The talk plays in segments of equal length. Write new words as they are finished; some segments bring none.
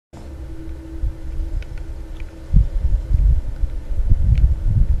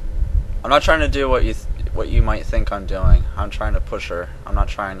I'm not trying to do what you might think I'm doing. I'm trying to push her. I'm not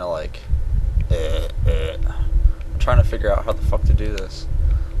trying to like. I'm trying to figure out how the fuck to do this.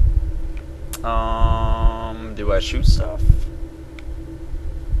 Do I shoot stuff?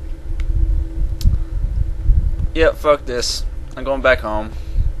 Yeah, fuck this. I'm going back home.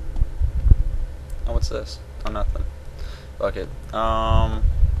 Oh, what's this? Oh, nothing. Fuck it.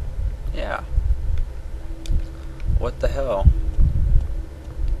 Yeah. What the hell?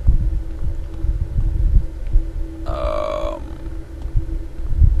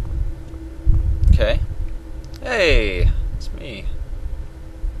 Okay. Hey, it's me.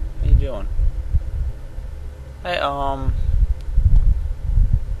 How you doing? Hey,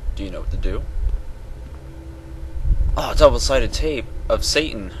 do you know what to do? Oh, double-sided tape of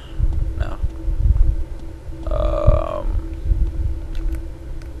Satan. No.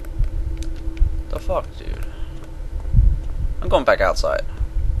 The fuck, dude? I'm going back outside.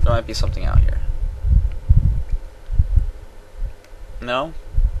 There might be something out here. No?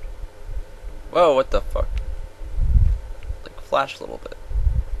 Whoa, what the fuck? Like, flash a little bit.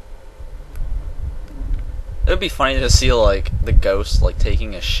 It would be funny to see, like, the ghost, like,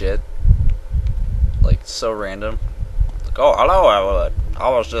 taking a shit. Like, so random. Like, oh, hello, I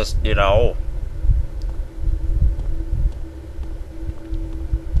was just, you know.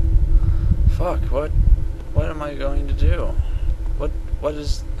 Fuck, what am I going to do? What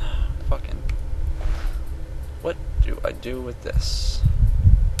is, fucking, what do I do with this?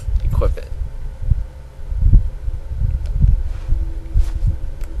 Equip it.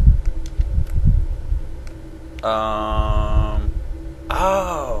 Oh.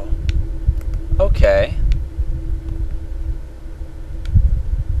 Okay.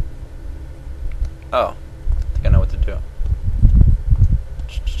 Oh. I think I know what to do.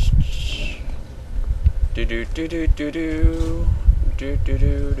 Do do do do do do. Do do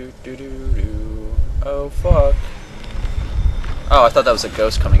do do do do do. Oh fuck. Oh, I thought that was a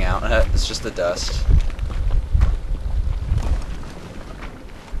ghost coming out. It's just the dust.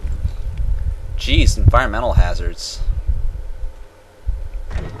 Jeez, environmental hazards.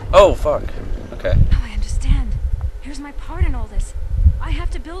 Oh, fuck. Okay. Now I understand. Here's my part in all this. I have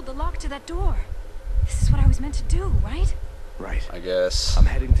to build the lock to that door. This is what I was meant to do, right? Right. I guess. I'm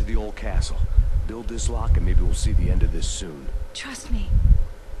heading to the old castle. Build this lock and maybe we'll see the end of this soon. Trust me.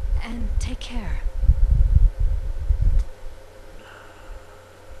 And take care.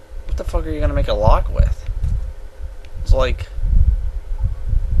 What the fuck are you gonna make a lock with? It's like...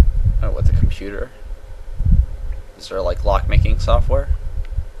 Oh, with the computer? Is there like lock making software?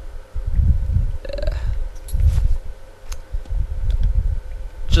 Yeah.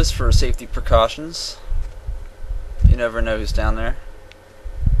 Just for safety precautions. You never know who's down there.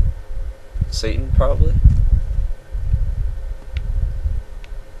 Satan, probably.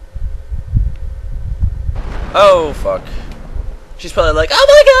 Oh, fuck. She's probably like, oh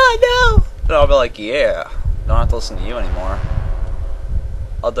my god, no! And I'll be like, yeah, don't have to listen to you anymore.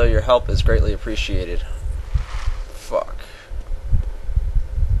 Although your help is greatly appreciated. Fuck.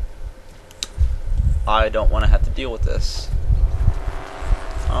 I don't want to have to deal with this.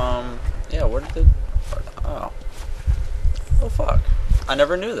 Yeah, where did the... Oh. Oh, fuck. I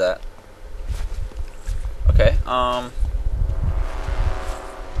never knew that. Okay,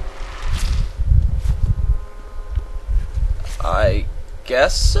 I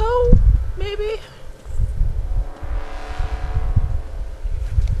guess so? Maybe?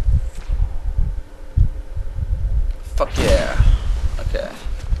 Fuck yeah. Okay.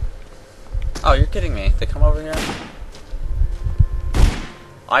 Oh, you're kidding me. They come over here?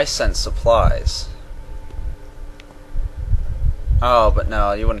 I sent supplies. Oh, but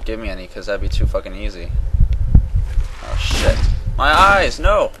no, you wouldn't give me any because that'd be too fucking easy. Oh, shit. My eyes!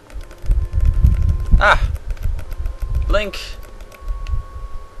 No! Ah! Blink!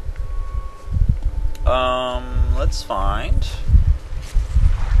 Let's find...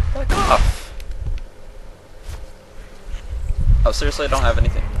 Back off! Oh, seriously, I don't have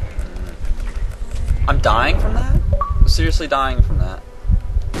anything. I'm dying from that? I'm seriously dying from that.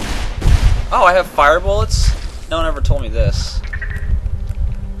 Oh, I have fire bullets? No one ever told me this.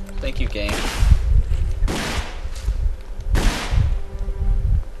 Thank you, game.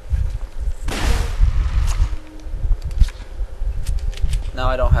 Now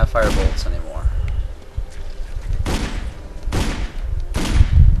I don't have fire bullets anymore.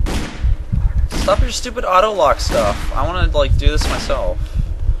 Stop your stupid auto lock stuff. I want to like do this myself.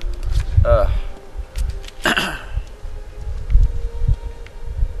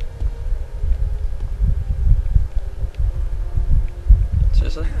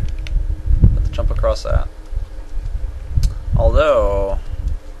 Seriously? Have to jump across that. Although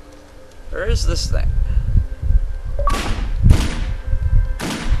Where is this thing?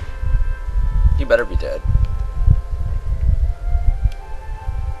 You better be dead.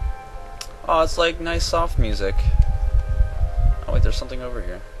 Oh, it's like nice soft music. Oh wait, there's something over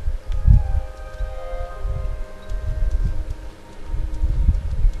here.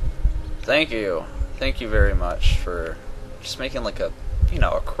 Thank you. Thank you very much for just making like a, you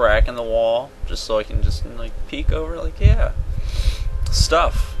know, a crack in the wall just so I can just like peek over, like, yeah.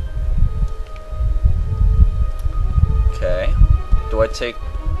 Stuff. Okay. Do I take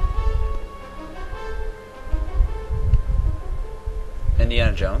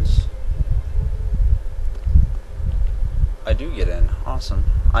Indiana Jones? I do get in. Awesome.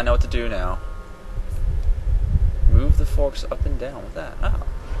 I know what to do now. Move the forks up and down with that. Oh.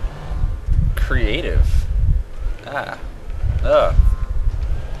 Creative. Ah. Ugh.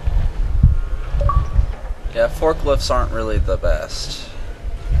 Yeah, forklifts aren't really the best.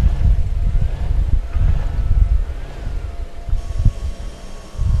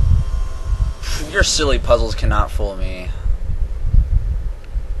 Your silly puzzles cannot fool me.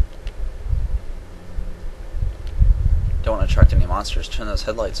 Don't want to attract any monsters. Turn those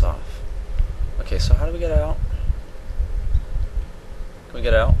headlights off. Okay, so how do we get out? Can we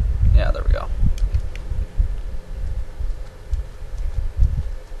get out? Yeah, there we go.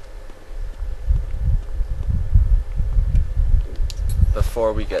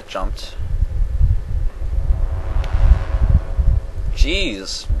 Before we get jumped.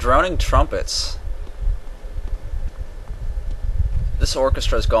 Jeez, droning trumpets. This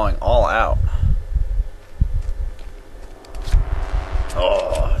orchestra is going all out.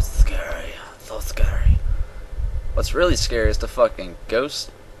 Oh, it's scary. So scary. What's really scary is the fucking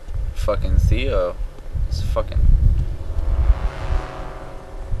ghost fucking Theo. It's fucking...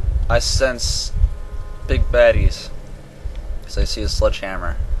 I sense big baddies. Because I see a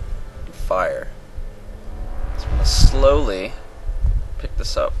sledgehammer and fire. So I'm gonna slowly pick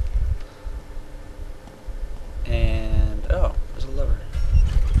this up. And oh, there's a lever.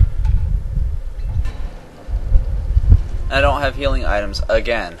 I don't have healing items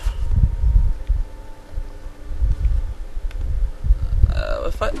again.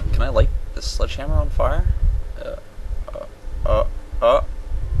 Can I light this sledgehammer on fire?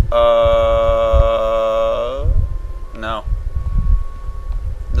 No.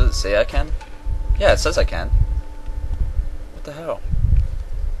 Does it say I can? Yeah, it says I can. What the hell?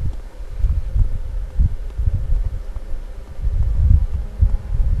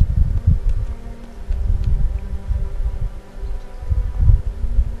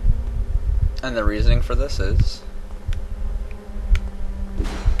 And the reasoning for this is...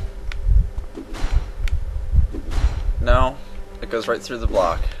 no, it goes right through the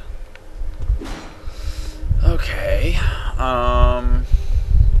block. Okay,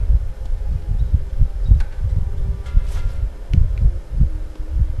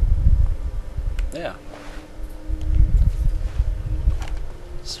 yeah.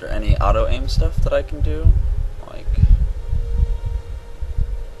 Is there any auto-aim stuff that I can do? Like...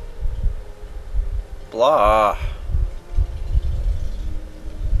 blah.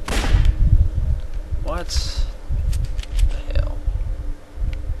 What the hell?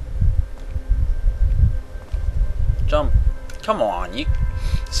 Jump. Come on, you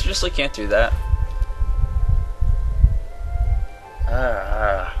seriously can't do that.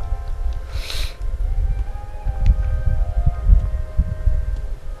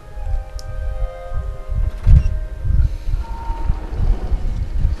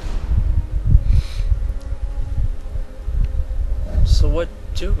 So what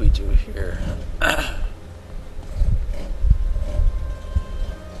do we do here?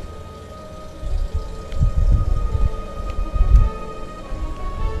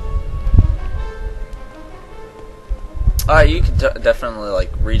 You can definitely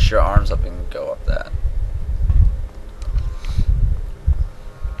like reach your arms up and go up that.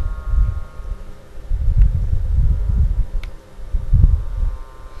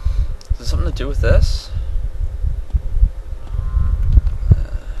 Is it something to do with this?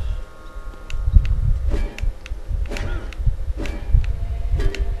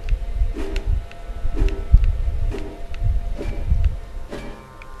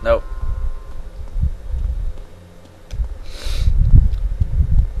 Nope.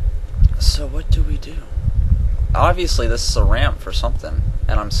 So what do we do? Obviously this is a ramp for something,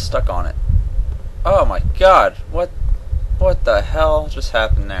 and I'm stuck on it. Oh my god, what the hell just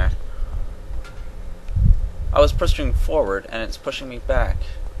happened there? I was pushing forward and it's pushing me back.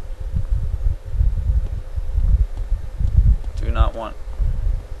 Do not want...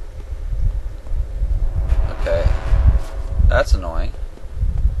 okay. That's annoying.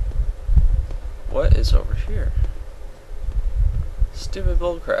 is over here? Stupid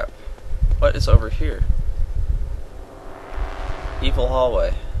bullcrap. What is over here? Evil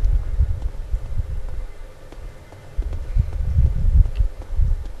hallway.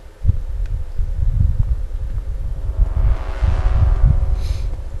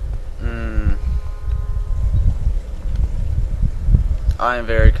 I am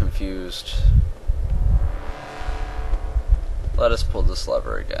very confused. Let us pull this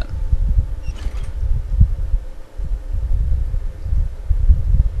lever again.